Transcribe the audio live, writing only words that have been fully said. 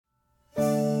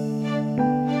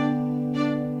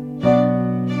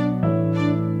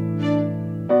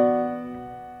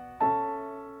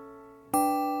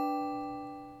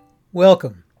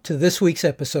Welcome to this week's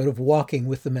episode of Walking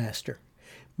with the Master.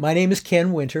 My name is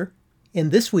Ken Winter, and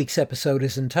this week's episode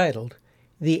is entitled,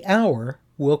 The Hour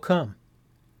Will Come.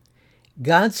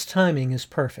 God's timing is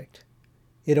perfect.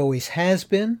 It always has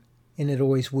been, and it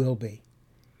always will be.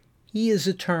 He is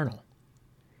eternal.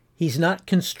 He's not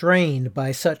constrained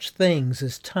by such things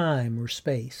as time or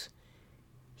space.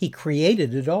 He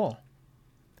created it all.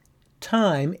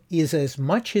 Time is as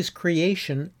much his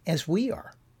creation as we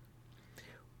are.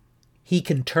 He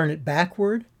can turn it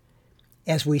backward,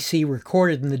 as we see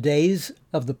recorded in the days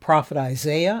of the prophet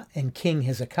Isaiah and King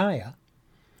Hezekiah.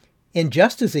 And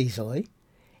just as easily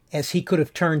as he could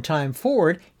have turned time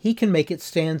forward, he can make it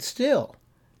stand still,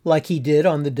 like he did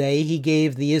on the day he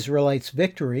gave the Israelites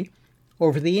victory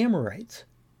over the Amorites.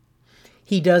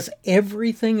 He does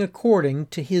everything according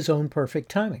to his own perfect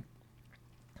timing.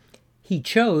 He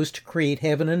chose to create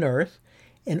heaven and earth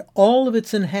and all of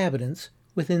its inhabitants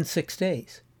within 6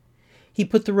 days. He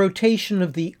put the rotation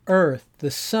of the earth,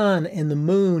 the sun, and the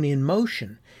moon in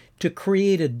motion to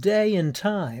create a day and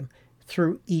time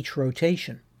through each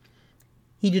rotation.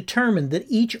 He determined that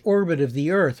each orbit of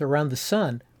the earth around the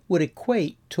sun would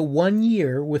equate to 1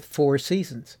 year with 4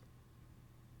 seasons.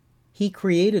 He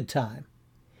created time,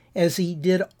 as he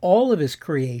did all of his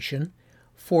creation,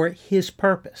 for his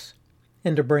purpose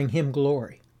and to bring him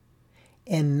glory.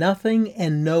 And nothing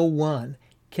and no one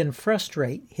can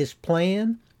frustrate his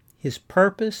plan, his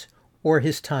purpose, or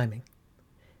his timing.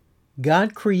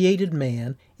 God created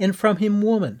man, and from him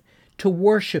woman, to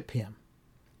worship him.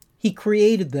 He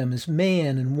created them as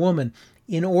man and woman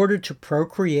in order to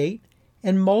procreate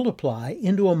and multiply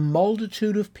into a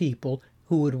multitude of people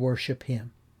who would worship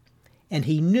him. And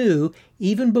he knew,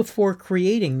 even before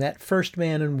creating that first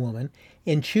man and woman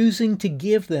and choosing to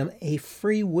give them a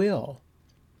free will,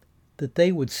 that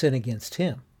they would sin against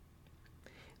him.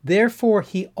 Therefore,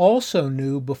 he also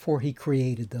knew before he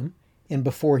created them, and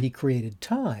before he created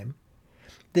time,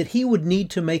 that he would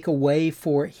need to make a way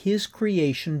for his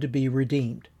creation to be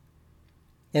redeemed.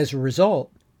 As a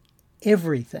result,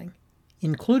 everything,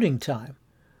 including time,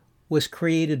 was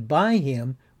created by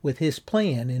him with his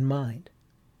plan in mind.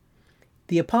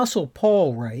 The Apostle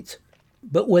Paul writes,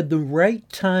 "But when the right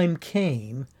time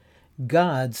came,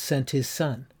 God sent his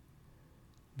Son."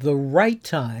 The right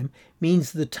time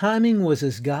means the timing was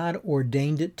as God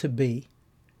ordained it to be.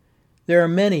 There are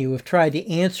many who have tried to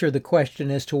answer the question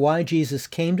as to why Jesus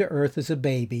came to earth as a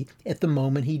baby at the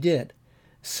moment he did.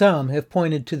 Some have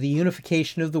pointed to the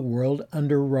unification of the world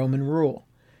under Roman rule.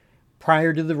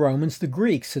 Prior to the Romans, the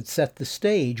Greeks had set the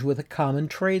stage with a common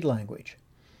trade language.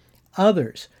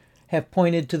 Others have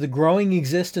pointed to the growing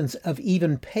existence of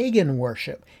even pagan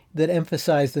worship that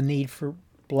emphasized the need for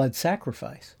blood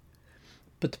sacrifice.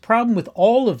 But the problem with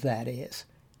all of that is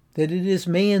that it is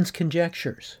man's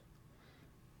conjectures.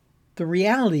 The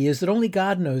reality is that only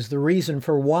God knows the reason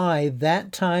for why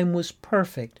that time was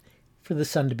perfect for the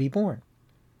Son to be born.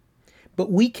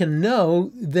 But we can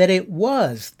know that it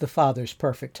was the Father's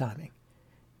perfect timing,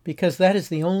 because that is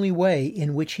the only way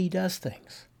in which he does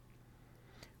things.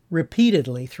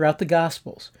 Repeatedly throughout the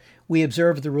Gospels, we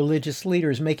observe the religious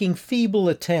leaders making feeble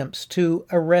attempts to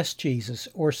arrest Jesus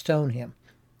or stone him.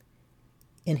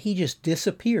 And he just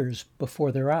disappears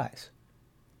before their eyes.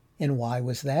 And why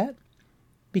was that?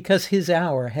 Because his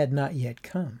hour had not yet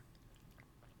come.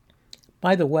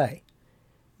 By the way,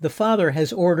 the Father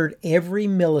has ordered every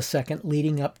millisecond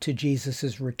leading up to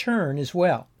Jesus' return as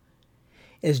well.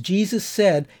 As Jesus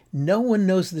said, no one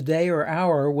knows the day or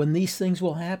hour when these things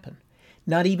will happen,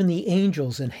 not even the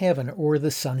angels in heaven or the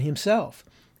Son himself.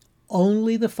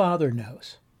 Only the Father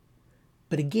knows.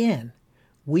 But again,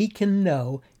 we can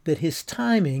know that his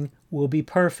timing will be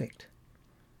perfect.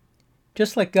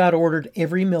 Just like God ordered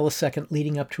every millisecond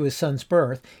leading up to his Son's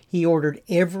birth, he ordered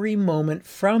every moment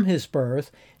from his birth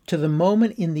to the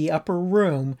moment in the upper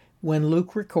room when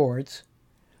Luke records,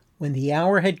 "When the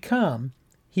hour had come,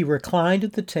 he reclined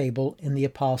at the table and the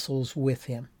apostles with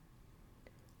him."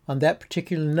 On that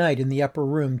particular night in the upper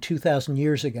room 2,000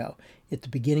 years ago, at the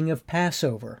beginning of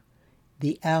Passover,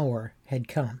 the hour had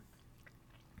come.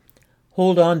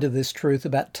 Hold on to this truth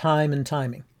about time and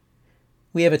timing.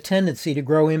 We have a tendency to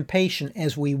grow impatient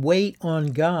as we wait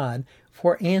on God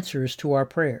for answers to our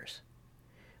prayers.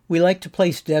 We like to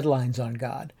place deadlines on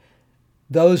God,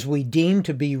 those we deem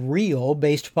to be real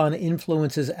based upon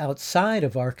influences outside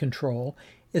of our control,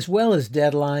 as well as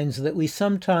deadlines that we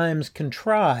sometimes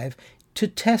contrive to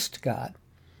test God.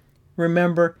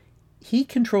 Remember, he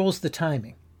controls the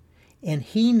timing, and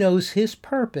he knows his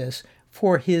purpose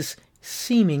for his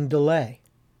seeming delay.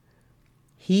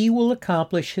 He will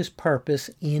accomplish his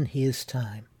purpose in his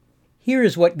time. Here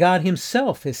is what God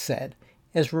himself has said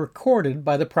as recorded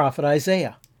by the prophet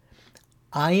Isaiah.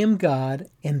 I am God,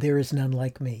 and there is none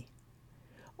like me.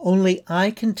 Only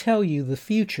I can tell you the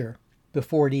future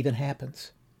before it even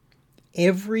happens.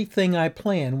 Everything I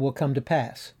plan will come to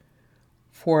pass,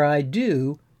 for I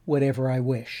do whatever I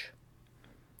wish.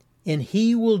 And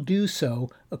he will do so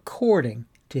according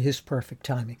to his perfect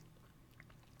timing.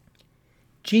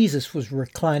 Jesus was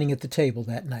reclining at the table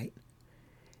that night.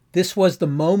 This was the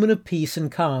moment of peace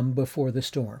and calm before the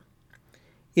storm.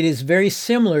 It is very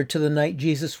similar to the night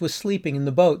Jesus was sleeping in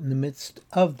the boat in the midst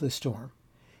of the storm.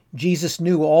 Jesus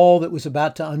knew all that was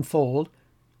about to unfold,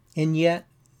 and yet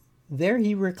there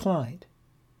he reclined.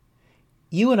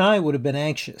 You and I would have been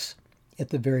anxious, at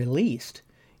the very least,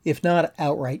 if not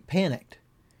outright panicked.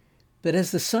 But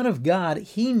as the Son of God,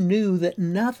 he knew that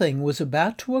nothing was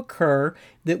about to occur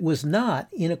that was not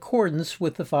in accordance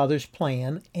with the Father's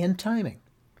plan and timing.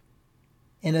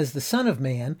 And as the Son of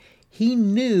Man, he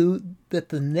knew that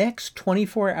the next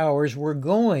 24 hours were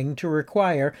going to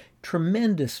require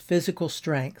tremendous physical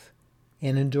strength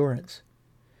and endurance.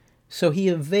 So he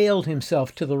availed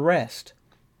himself to the rest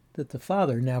that the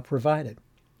Father now provided.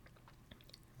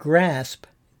 Grasp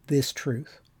this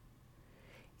truth.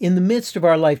 In the midst of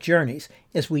our life journeys,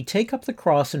 as we take up the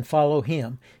cross and follow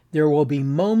him, there will be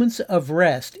moments of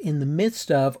rest in the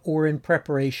midst of or in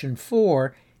preparation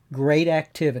for great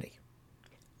activity.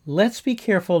 Let's be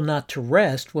careful not to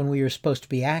rest when we are supposed to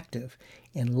be active,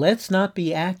 and let's not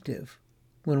be active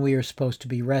when we are supposed to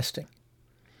be resting.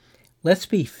 Let's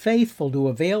be faithful to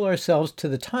avail ourselves to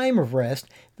the time of rest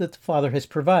that the Father has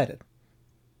provided.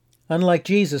 Unlike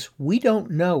Jesus, we don't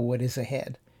know what is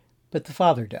ahead, but the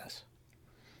Father does.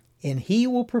 And he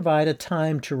will provide a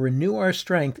time to renew our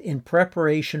strength in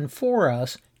preparation for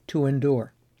us to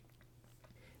endure.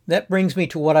 That brings me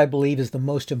to what I believe is the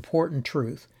most important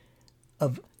truth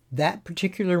of that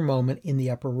particular moment in the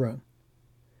upper room.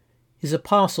 His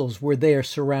apostles were there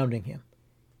surrounding him.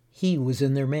 He was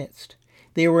in their midst.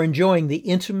 They were enjoying the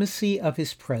intimacy of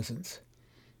his presence.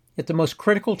 At the most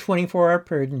critical 24-hour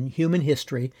period in human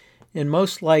history, and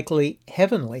most likely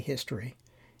heavenly history,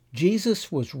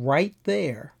 Jesus was right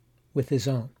there with his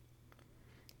own.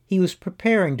 He was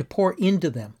preparing to pour into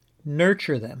them,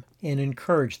 nurture them, and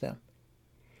encourage them.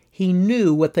 He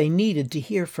knew what they needed to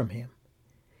hear from him.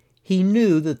 He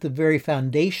knew that the very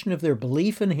foundation of their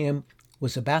belief in him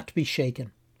was about to be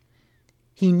shaken.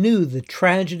 He knew the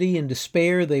tragedy and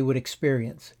despair they would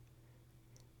experience.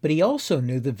 But he also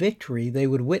knew the victory they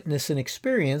would witness and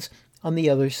experience on the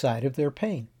other side of their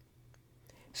pain.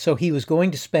 So he was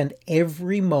going to spend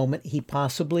every moment he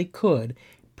possibly could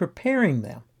preparing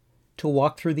them to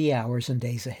walk through the hours and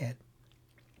days ahead.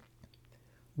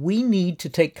 We need to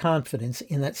take confidence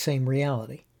in that same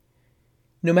reality.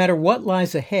 No matter what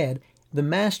lies ahead, the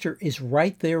Master is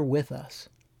right there with us.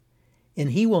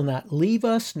 And he will not leave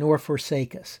us nor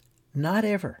forsake us, not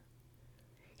ever.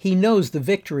 He knows the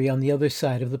victory on the other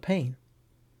side of the pain.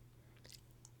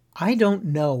 I don't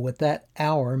know what that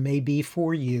hour may be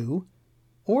for you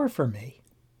or for me.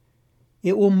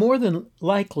 It will more than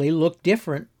likely look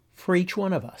different for each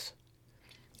one of us.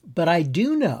 But I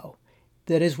do know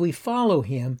that as we follow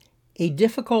him, a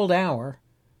difficult hour,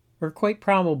 or quite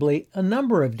probably a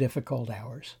number of difficult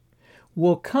hours,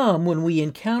 will come when we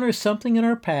encounter something in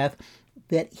our path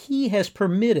that he has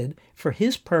permitted for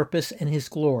his purpose and his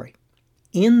glory.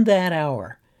 In that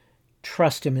hour,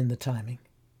 trust him in the timing.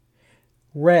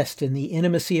 Rest in the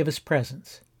intimacy of his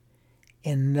presence,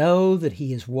 and know that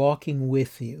he is walking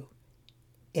with you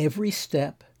every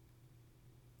step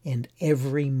and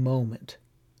every moment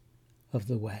of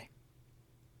the way.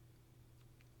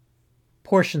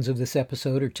 Portions of this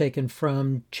episode are taken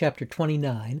from chapter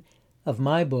 29 of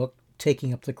my book,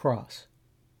 Taking Up the Cross.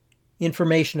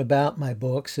 Information about my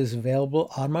books is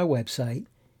available on my website,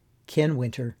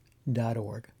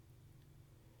 kenwinter.org.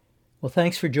 Well,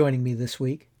 thanks for joining me this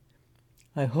week.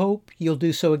 I hope you'll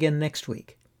do so again next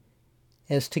week,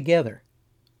 as together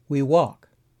we walk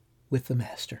with the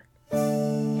Master.